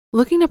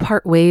Looking to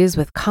part ways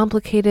with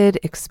complicated,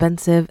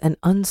 expensive, and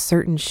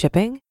uncertain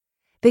shipping?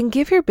 Then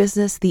give your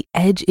business the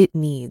edge it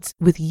needs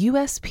with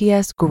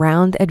USPS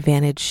Ground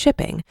Advantage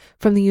shipping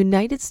from the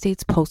United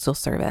States Postal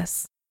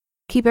Service.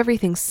 Keep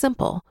everything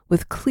simple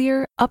with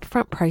clear,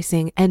 upfront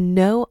pricing and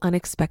no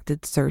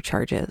unexpected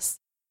surcharges.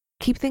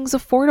 Keep things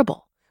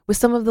affordable with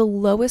some of the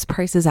lowest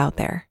prices out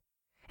there.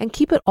 And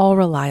keep it all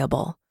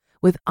reliable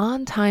with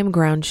on-time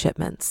ground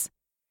shipments.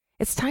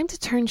 It's time to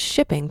turn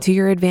shipping to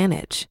your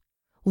advantage.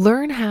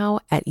 Learn how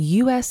at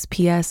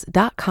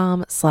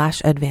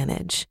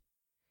USPS.com/advantage.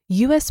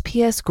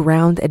 USPS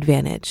Ground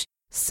Advantage.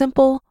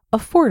 Simple,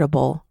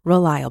 affordable,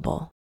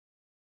 reliable.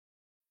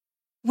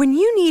 When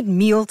you need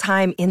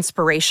mealtime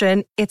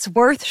inspiration, it's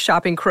worth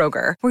shopping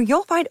Kroger, where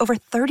you'll find over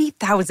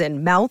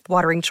 30,000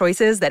 mouth-watering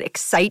choices that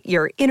excite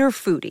your inner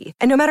foodie.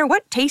 And no matter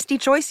what tasty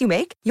choice you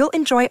make, you'll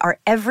enjoy our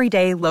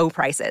everyday low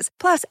prices,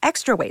 plus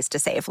extra ways to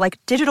save, like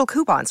digital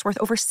coupons worth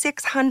over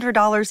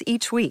 $600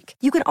 each week.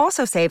 You can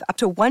also save up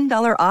to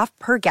 $1 off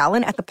per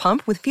gallon at the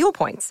pump with fuel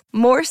points.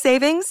 More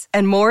savings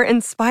and more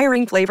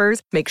inspiring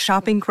flavors make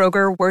shopping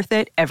Kroger worth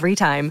it every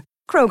time.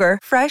 Kroger,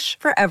 fresh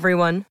for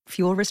everyone.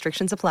 Fuel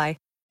restrictions apply.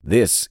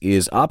 This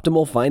is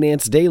Optimal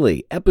Finance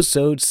Daily,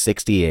 episode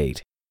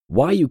 68,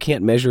 Why You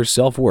Can't Measure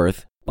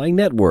Self-Worth by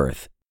Net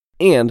Worth,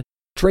 and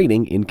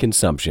Trading in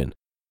Consumption,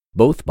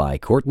 both by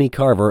Courtney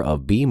Carver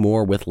of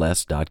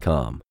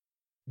BeMoreWithLess.com.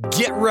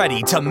 Get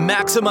ready to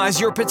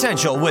maximize your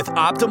potential with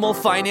Optimal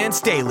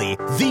Finance Daily,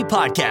 the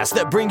podcast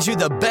that brings you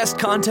the best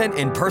content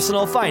in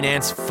personal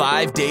finance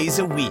 5 days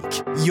a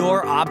week.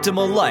 Your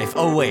optimal life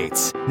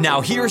awaits.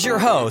 Now here's your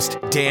host,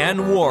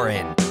 Dan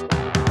Warren.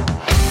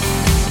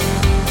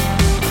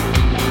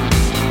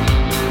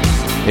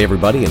 Hey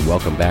everybody, and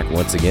welcome back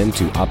once again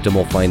to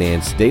Optimal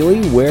Finance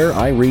Daily, where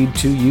I read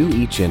to you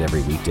each and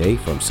every weekday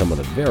from some of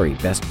the very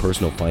best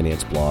personal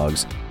finance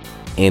blogs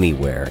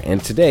anywhere. And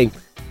today,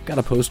 got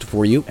a post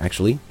for you,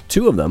 actually,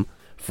 two of them,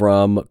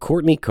 from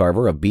Courtney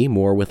Carver of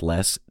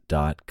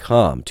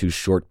BeMoreWithLess.com. Two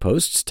short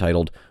posts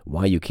titled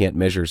Why You Can't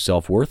Measure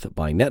Self-Worth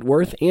by Net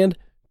Worth and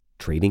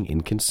Trading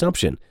in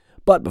Consumption.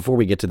 But before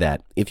we get to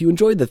that, if you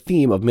enjoyed the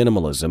theme of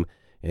minimalism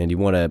and you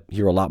want to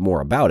hear a lot more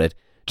about it,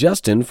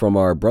 Justin from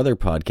our brother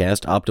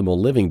podcast, Optimal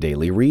Living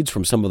Daily, reads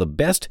from some of the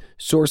best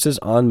sources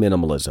on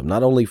minimalism,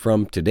 not only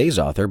from today's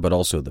author, but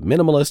also The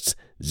Minimalists,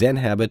 Zen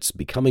Habits,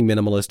 Becoming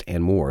Minimalist,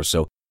 and more.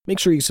 So make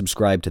sure you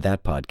subscribe to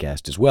that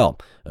podcast as well.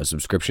 A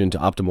subscription to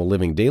Optimal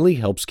Living Daily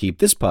helps keep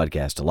this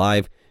podcast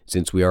alive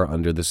since we are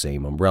under the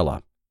same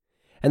umbrella.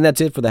 And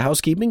that's it for the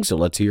housekeeping, so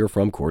let's hear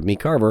from Courtney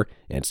Carver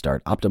and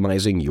start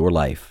optimizing your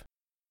life.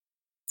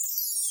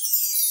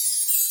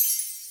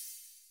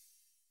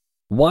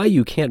 Why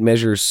You Can't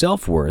Measure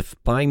Self-Worth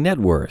by Net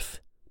Worth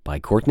by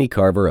Courtney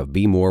Carver of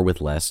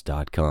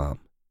BeMoreWithLess.com.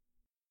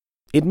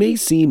 It may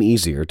seem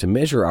easier to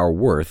measure our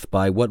worth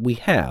by what we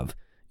have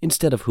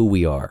instead of who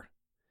we are.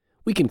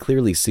 We can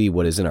clearly see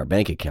what is in our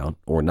bank account,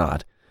 or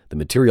not, the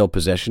material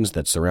possessions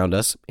that surround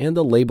us, and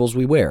the labels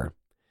we wear.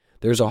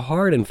 There's a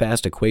hard and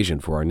fast equation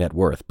for our net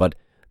worth, but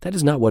that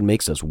is not what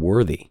makes us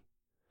worthy.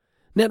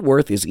 Net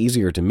worth is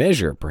easier to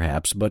measure,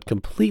 perhaps, but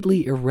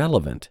completely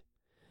irrelevant.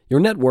 Your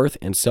net worth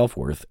and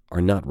self-worth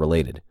are not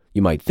related.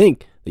 You might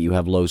think that you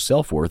have low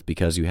self-worth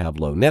because you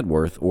have low net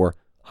worth, or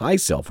high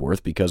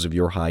self-worth because of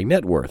your high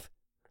net worth.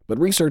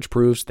 But research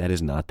proves that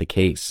is not the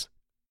case.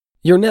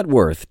 Your net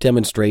worth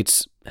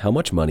demonstrates how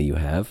much money you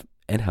have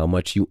and how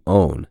much you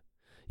own.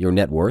 Your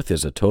net worth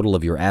is a total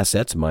of your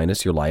assets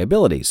minus your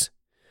liabilities.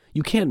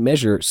 You can't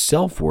measure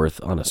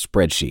self-worth on a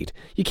spreadsheet.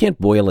 You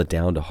can't boil it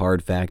down to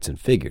hard facts and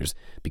figures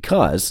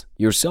because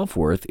your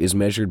self-worth is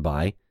measured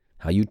by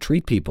how you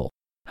treat people,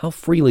 how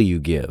freely you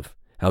give,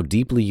 how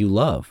deeply you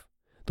love,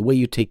 the way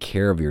you take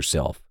care of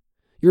yourself,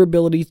 your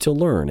ability to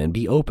learn and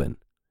be open,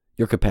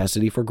 your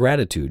capacity for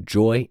gratitude,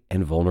 joy,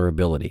 and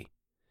vulnerability,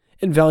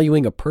 and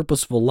valuing a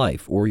purposeful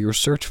life or your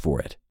search for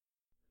it.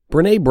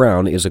 Brené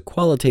Brown is a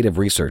qualitative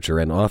researcher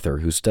and author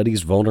who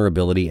studies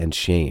vulnerability and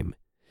shame.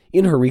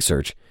 In her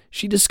research,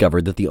 she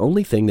discovered that the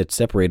only thing that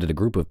separated a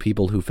group of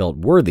people who felt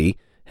worthy,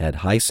 had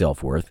high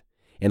self-worth,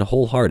 and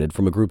wholehearted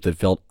from a group that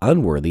felt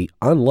unworthy,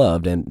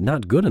 unloved, and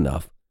not good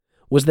enough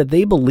was that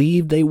they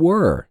believed they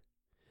were.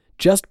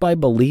 Just by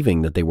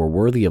believing that they were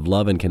worthy of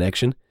love and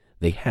connection,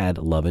 they had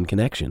love and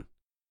connection.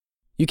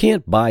 You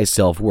can't buy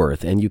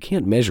self-worth, and you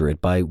can't measure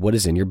it by what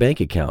is in your bank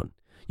account.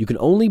 You can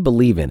only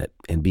believe in it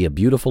and be a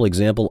beautiful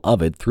example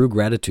of it through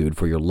gratitude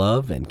for your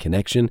love and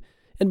connection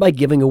and by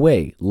giving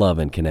away love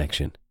and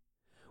connection.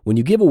 When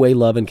you give away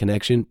love and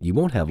connection, you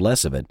won't have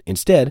less of it.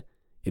 Instead,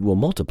 it will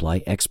multiply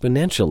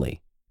exponentially.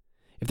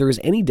 If there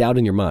is any doubt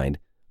in your mind,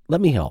 let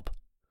me help.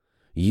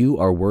 You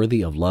are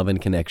worthy of love and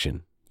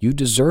connection. You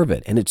deserve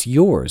it, and it's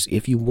yours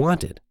if you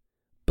want it.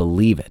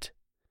 Believe it.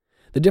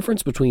 The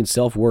difference between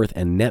self-worth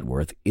and net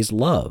worth is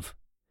love.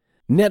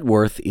 Net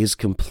worth is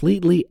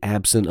completely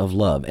absent of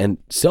love, and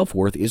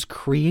self-worth is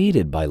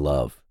created by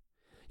love.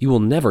 You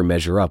will never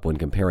measure up when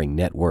comparing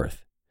net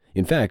worth.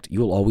 In fact,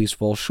 you'll always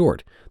fall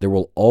short. There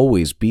will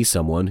always be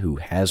someone who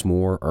has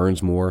more,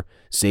 earns more,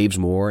 saves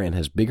more, and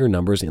has bigger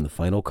numbers in the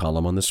final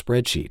column on the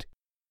spreadsheet.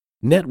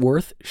 Net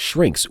worth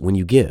shrinks when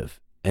you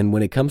give, and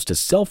when it comes to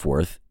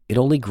self-worth, it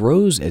only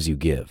grows as you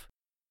give.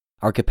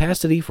 Our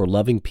capacity for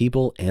loving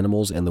people,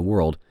 animals, and the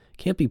world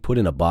can't be put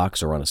in a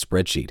box or on a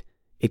spreadsheet.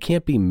 It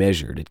can't be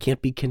measured. It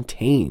can't be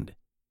contained.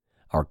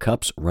 Our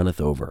cups runneth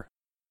over.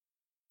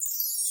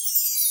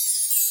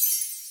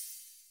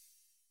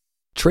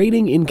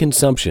 Trading in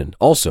Consumption,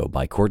 also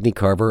by Courtney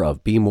Carver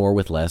of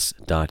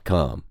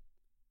BeMoreWithLess.com.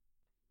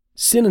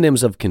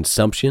 Synonyms of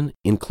consumption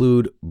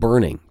include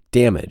burning,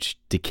 damage,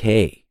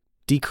 decay,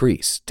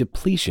 decrease,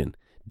 depletion,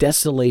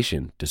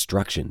 desolation,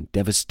 destruction,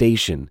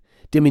 devastation,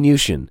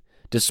 diminution,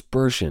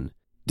 dispersion,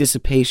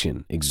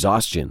 dissipation,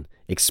 exhaustion,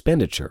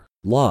 expenditure,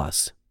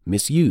 loss,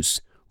 misuse,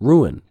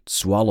 ruin,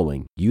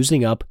 swallowing,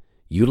 using up,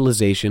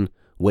 utilization,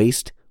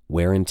 waste,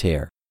 wear and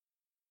tear.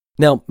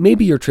 Now,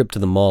 maybe your trip to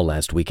the mall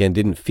last weekend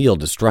didn't feel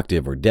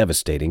destructive or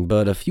devastating,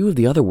 but a few of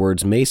the other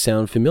words may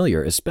sound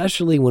familiar,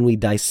 especially when we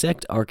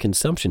dissect our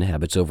consumption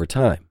habits over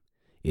time.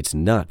 It's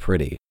not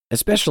pretty,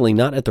 especially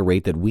not at the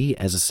rate that we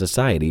as a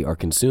society are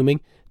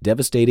consuming,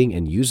 devastating,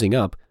 and using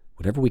up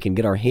whatever we can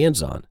get our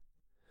hands on.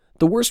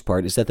 The worst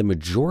part is that the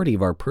majority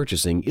of our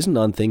purchasing isn't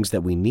on things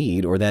that we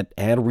need or that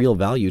add real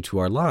value to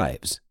our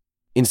lives.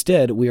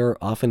 Instead, we are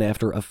often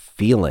after a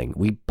feeling.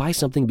 We buy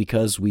something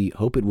because we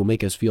hope it will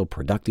make us feel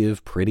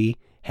productive, pretty,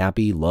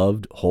 happy,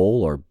 loved,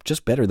 whole, or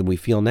just better than we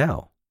feel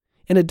now.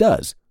 And it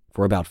does,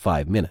 for about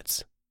 5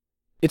 minutes.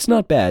 It's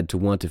not bad to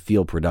want to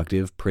feel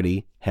productive,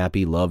 pretty,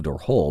 happy, loved, or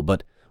whole,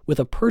 but with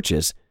a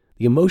purchase,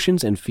 the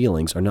emotions and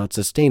feelings are not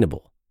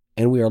sustainable,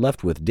 and we are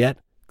left with debt,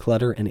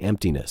 clutter, and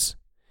emptiness.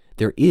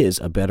 There is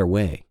a better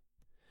way.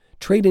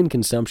 Trade in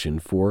consumption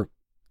for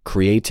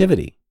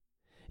creativity.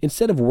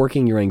 Instead of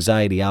working your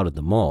anxiety out at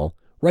the mall,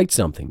 write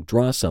something,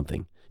 draw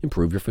something,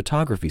 improve your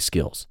photography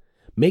skills.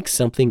 Make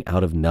something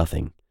out of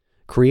nothing.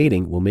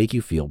 Creating will make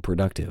you feel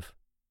productive.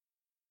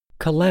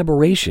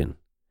 Collaboration.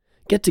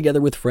 Get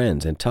together with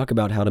friends and talk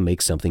about how to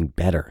make something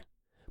better.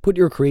 Put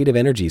your creative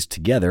energies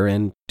together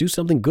and do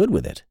something good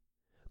with it.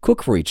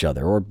 Cook for each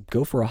other or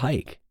go for a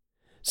hike.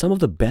 Some of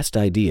the best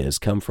ideas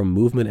come from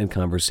movement and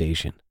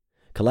conversation.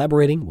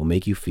 Collaborating will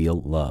make you feel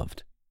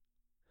loved.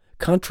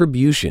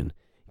 Contribution.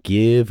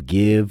 Give,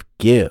 give,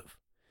 give.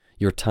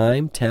 Your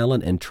time,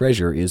 talent, and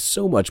treasure is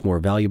so much more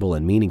valuable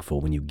and meaningful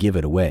when you give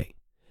it away.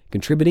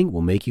 Contributing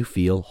will make you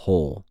feel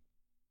whole.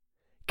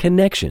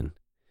 Connection.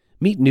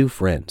 Meet new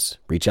friends.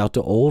 Reach out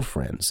to old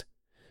friends.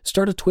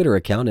 Start a Twitter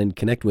account and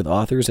connect with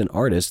authors and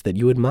artists that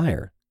you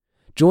admire.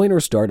 Join or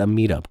start a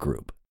meetup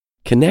group.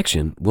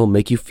 Connection will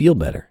make you feel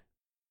better.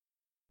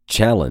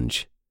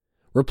 Challenge.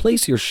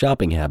 Replace your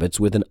shopping habits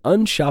with an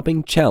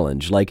unshopping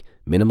challenge like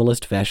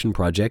Minimalist Fashion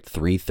Project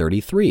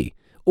 333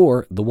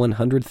 or the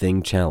 100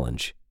 Thing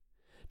Challenge.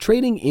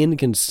 Trading in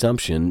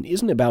consumption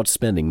isn't about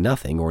spending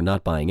nothing or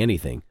not buying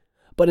anything,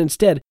 but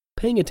instead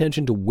paying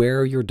attention to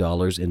where your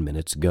dollars and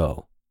minutes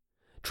go.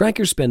 Track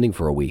your spending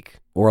for a week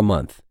or a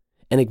month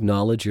and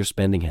acknowledge your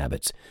spending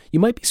habits. You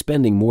might be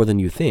spending more than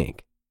you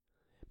think.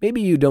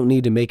 Maybe you don't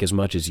need to make as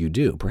much as you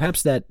do.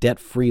 Perhaps that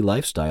debt-free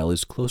lifestyle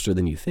is closer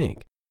than you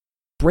think.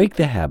 Break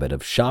the habit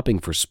of shopping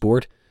for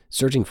sport,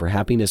 searching for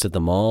happiness at the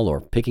mall,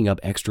 or picking up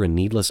extra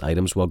needless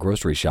items while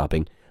grocery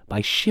shopping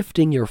by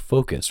shifting your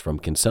focus from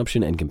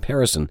consumption and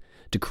comparison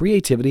to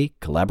creativity,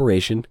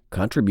 collaboration,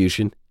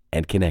 contribution,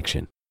 and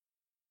connection.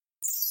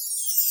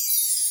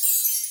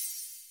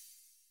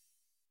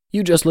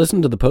 You just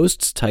listened to the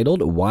posts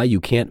titled Why You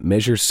Can't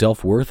Measure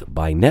Self-Worth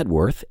by Net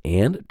Worth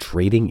and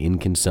Trading in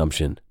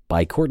Consumption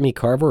by Courtney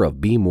Carver of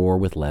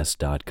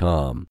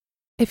BeMoreWithLess.com.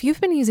 If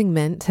you've been using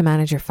Mint to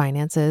manage your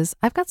finances,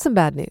 I've got some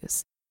bad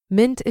news.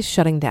 Mint is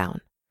shutting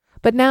down.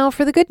 But now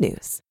for the good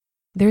news.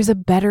 There's a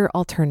better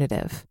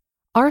alternative.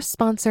 Our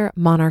sponsor,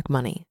 Monarch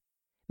Money.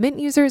 Mint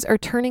users are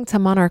turning to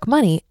Monarch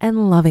Money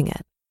and loving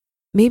it.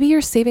 Maybe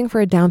you're saving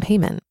for a down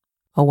payment,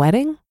 a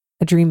wedding,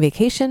 a dream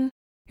vacation,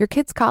 your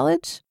kids'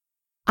 college.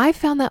 I've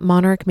found that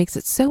Monarch makes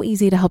it so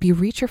easy to help you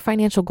reach your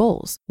financial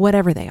goals,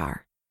 whatever they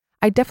are.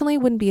 I definitely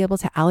wouldn't be able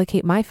to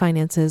allocate my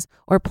finances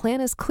or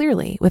plan as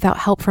clearly without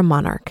help from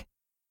Monarch.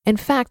 In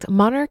fact,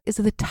 Monarch is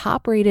the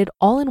top-rated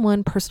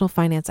all-in-one personal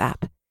finance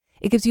app.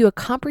 It gives you a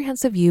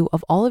comprehensive view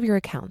of all of your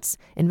accounts,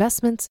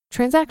 investments,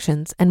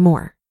 transactions, and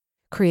more.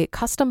 Create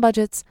custom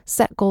budgets,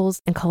 set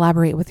goals, and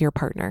collaborate with your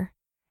partner.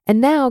 And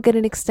now get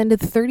an extended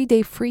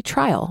 30-day free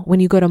trial when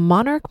you go to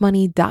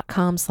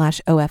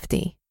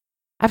monarchmoney.com/OFD.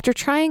 After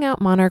trying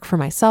out Monarch for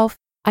myself,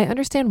 I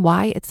understand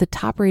why it's the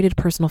top-rated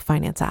personal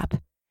finance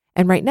app.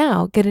 And right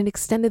now, get an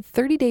extended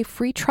 30-day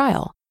free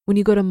trial when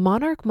you go to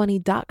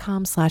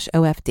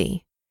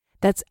monarchmoney.com/OFD.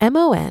 That's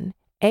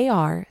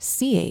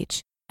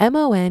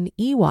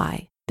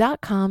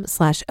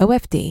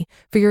monarchmoney.com/OFD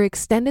for your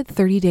extended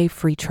 30-day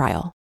free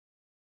trial.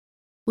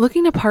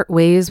 Looking to part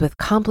ways with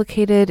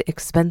complicated,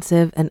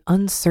 expensive, and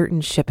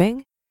uncertain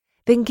shipping?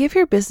 Then give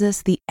your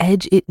business the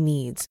edge it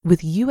needs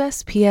with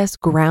USPS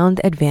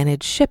Ground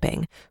Advantage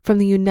shipping from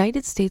the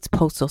United States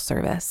Postal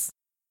Service.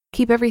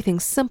 Keep everything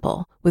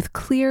simple with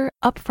clear,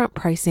 upfront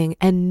pricing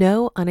and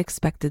no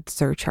unexpected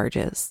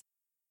surcharges.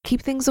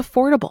 Keep things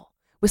affordable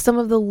with some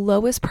of the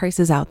lowest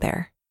prices out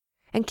there.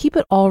 And keep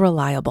it all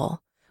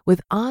reliable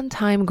with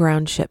on-time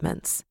ground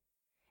shipments.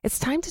 It's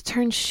time to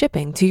turn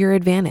shipping to your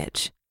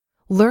advantage.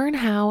 Learn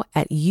how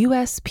at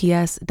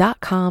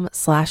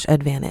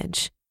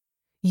USPS.com/advantage.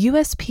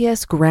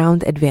 USPS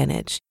Ground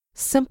Advantage.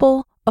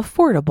 Simple,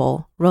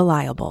 affordable,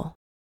 reliable.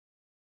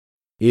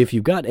 If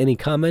you've got any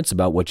comments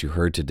about what you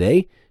heard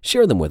today,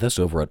 share them with us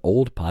over at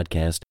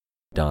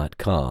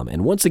oldpodcast.com.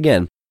 And once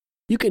again,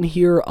 you can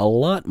hear a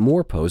lot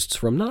more posts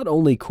from not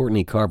only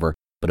Courtney Carver,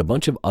 but a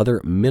bunch of other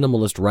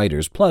minimalist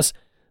writers, plus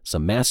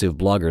some massive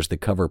bloggers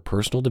that cover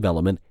personal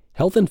development,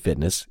 health and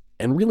fitness,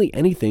 and really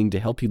anything to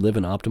help you live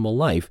an optimal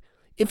life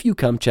if you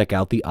come check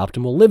out the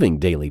Optimal Living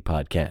Daily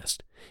podcast.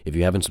 If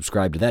you haven't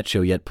subscribed to that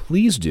show yet,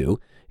 please do,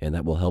 and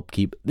that will help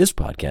keep this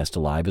podcast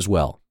alive as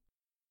well.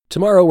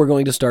 Tomorrow, we're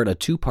going to start a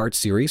 2-part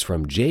series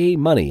from Jay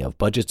Money of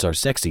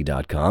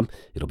BudgetsAreSexy.com.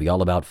 It'll be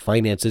all about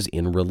finances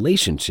in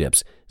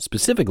relationships,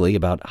 specifically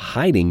about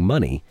hiding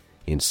money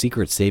in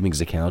secret savings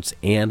accounts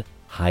and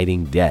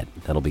hiding debt.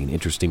 That'll be an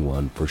interesting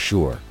one for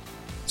sure.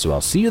 So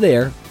I'll see you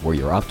there where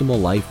your optimal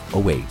life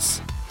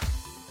awaits.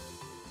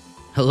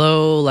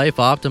 Hello, Life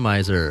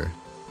Optimizer.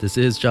 This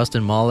is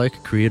Justin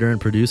Malik, creator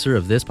and producer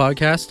of this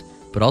podcast,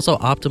 but also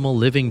Optimal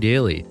Living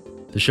Daily,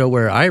 the show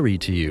where I read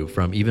to you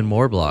from even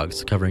more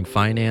blogs covering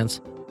finance,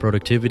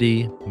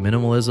 productivity,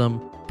 minimalism,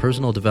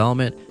 personal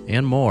development,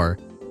 and more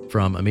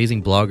from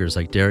amazing bloggers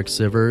like Derek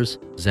Sivers,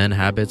 Zen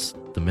Habits,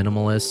 The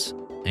Minimalists,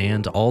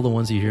 and all the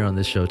ones you hear on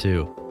this show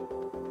too.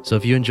 So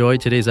if you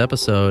enjoyed today's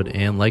episode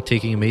and like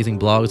taking amazing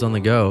blogs on the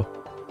go,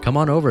 come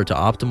on over to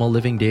Optimal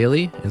Living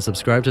Daily and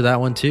subscribe to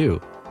that one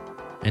too.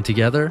 And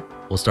together,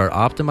 we'll start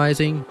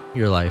optimizing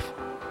your life.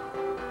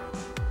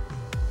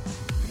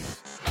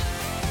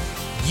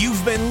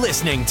 You've been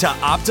listening to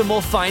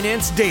Optimal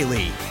Finance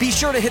Daily. Be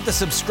sure to hit the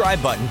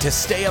subscribe button to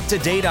stay up to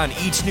date on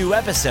each new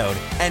episode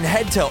and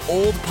head to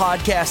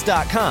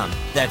oldpodcast.com.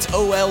 That's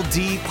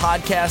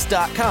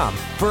OLDpodcast.com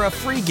for a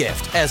free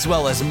gift as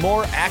well as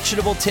more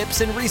actionable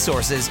tips and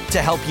resources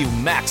to help you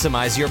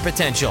maximize your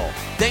potential.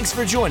 Thanks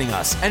for joining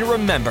us, and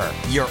remember,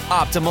 your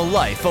optimal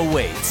life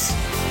awaits.